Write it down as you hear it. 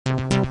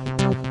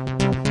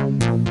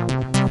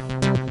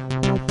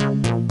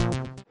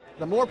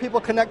The more people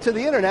connect to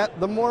the internet,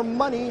 the more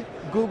money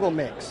Google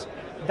makes.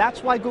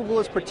 That's why Google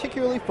is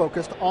particularly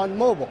focused on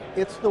mobile.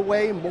 It's the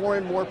way more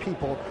and more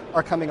people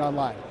are coming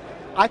online.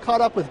 I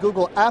caught up with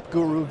Google app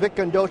guru Vic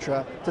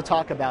Gundotra to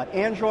talk about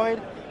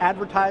Android,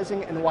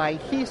 advertising, and why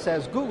he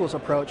says Google's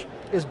approach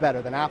is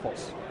better than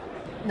Apple's.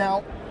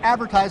 Now,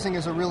 advertising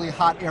is a really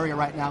hot area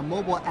right now,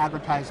 mobile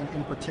advertising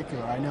in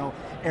particular. I know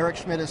Eric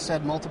Schmidt has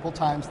said multiple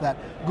times that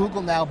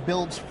Google now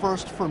builds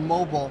first for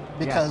mobile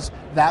because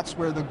that's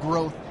where the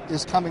growth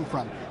is coming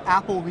from.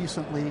 Apple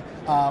recently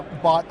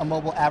bought a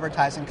mobile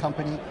advertising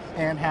company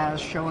and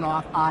has shown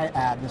off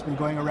iAd and has been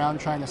going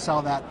around trying to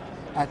sell that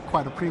at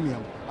quite a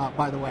premium,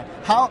 by the way.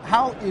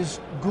 How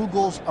is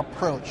Google's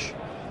approach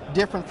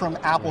different from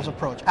Apple's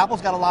approach?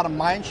 Apple's got a lot of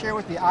mind share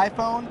with the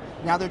iPhone.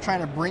 Now they're trying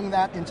to bring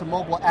that into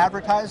mobile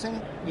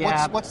advertising.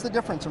 Yeah. What's the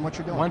difference in what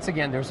you're doing? Once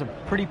again, there's a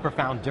pretty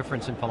profound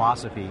difference in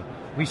philosophy.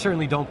 We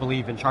certainly don't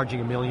believe in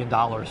charging $1 million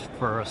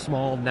for a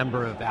small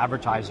number of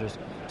advertisers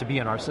to be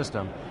in our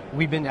system.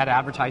 We've been at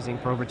advertising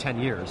for over 10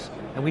 years,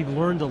 and we've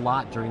learned a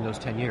lot during those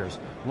 10 years.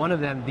 One of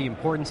them, the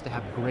importance to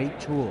have great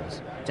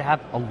tools, to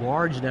have a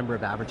large number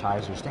of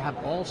advertisers, to have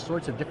all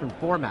sorts of different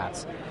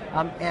formats.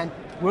 And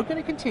we're going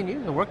to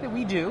continue the work that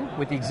we do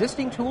with the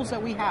existing tools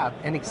that we have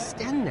and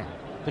extend that.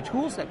 The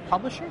tools that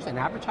publishers and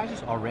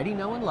advertisers already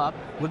know and love,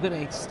 we're going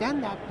to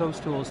extend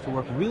those tools to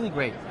work really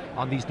great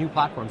on these new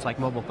platforms like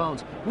mobile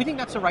phones. We think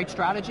that's the right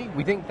strategy.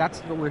 We think that's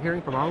what we're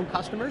hearing from our own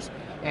customers,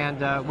 and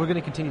we're going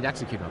to continue to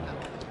execute on that.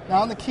 Now,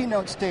 on the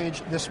keynote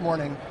stage this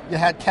morning, you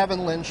had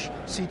Kevin Lynch,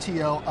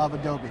 CTO of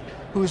Adobe,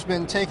 who's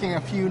been taking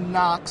a few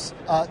knocks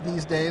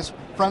these days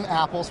from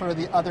Apple, sort of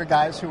the other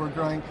guys who are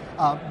growing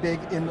big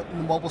in the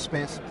mobile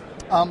space.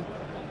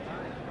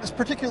 It's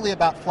particularly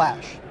about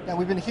Flash. Now,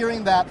 we've been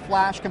hearing that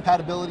Flash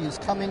compatibility is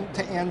coming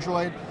to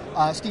Android.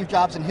 Steve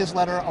Jobs, in his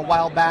letter a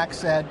while back,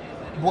 said,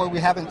 boy, we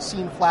haven't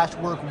seen Flash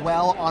work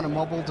well on a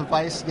mobile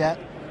device yet.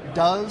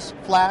 Does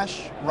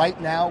Flash right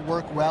now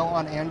work well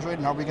on Android,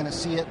 and are we going to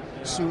see it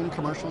soon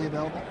commercially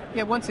available?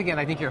 Yeah, once again,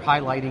 I think you're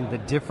highlighting the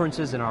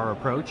differences in our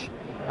approach.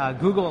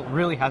 Google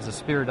really has a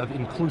spirit of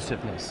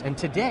inclusiveness, and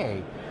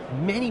today,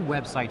 many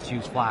websites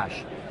use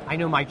Flash. I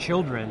know my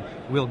children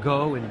will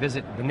go and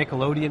visit the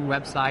Nickelodeon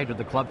website or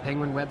the Club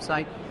Penguin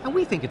website, and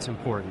we think it's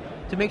important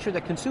to make sure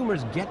that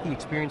consumers get the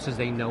experiences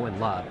they know and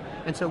love.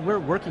 And so we're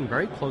working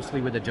very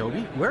closely with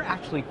Adobe. We're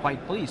actually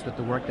quite pleased with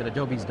the work that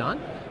Adobe's done,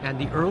 and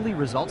the early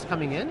results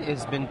coming in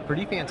has been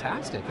pretty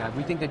fantastic.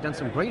 We think they've done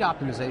some great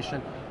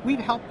optimization. We've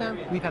helped them.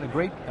 We've had a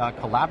great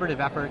collaborative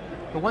effort.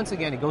 But once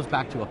again, it goes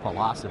back to a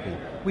philosophy.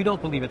 We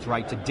don't believe it's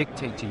right to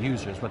dictate to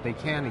users what they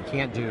can and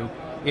can't do.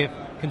 If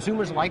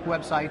consumers like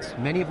websites,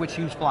 many of which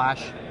use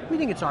Flash, we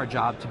think it's our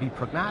job to be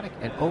pragmatic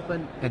and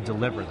open and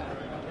deliver that.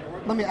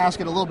 Let me ask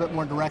it a little bit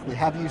more directly.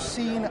 Have you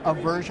seen a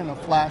version of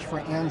Flash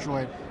for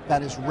Android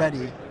that is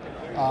ready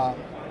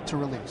to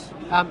release?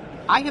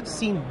 I have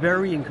seen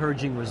very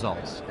encouraging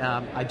results.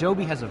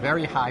 Adobe has a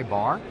very high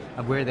bar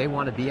of where they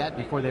want to be at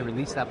before they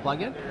release that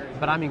plugin,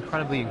 but I'm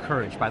incredibly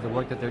encouraged by the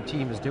work that their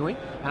team is doing,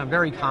 and I'm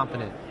very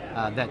confident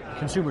that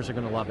consumers are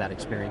going to love that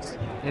experience,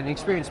 and an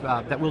experience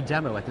that we'll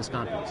demo at this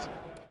conference.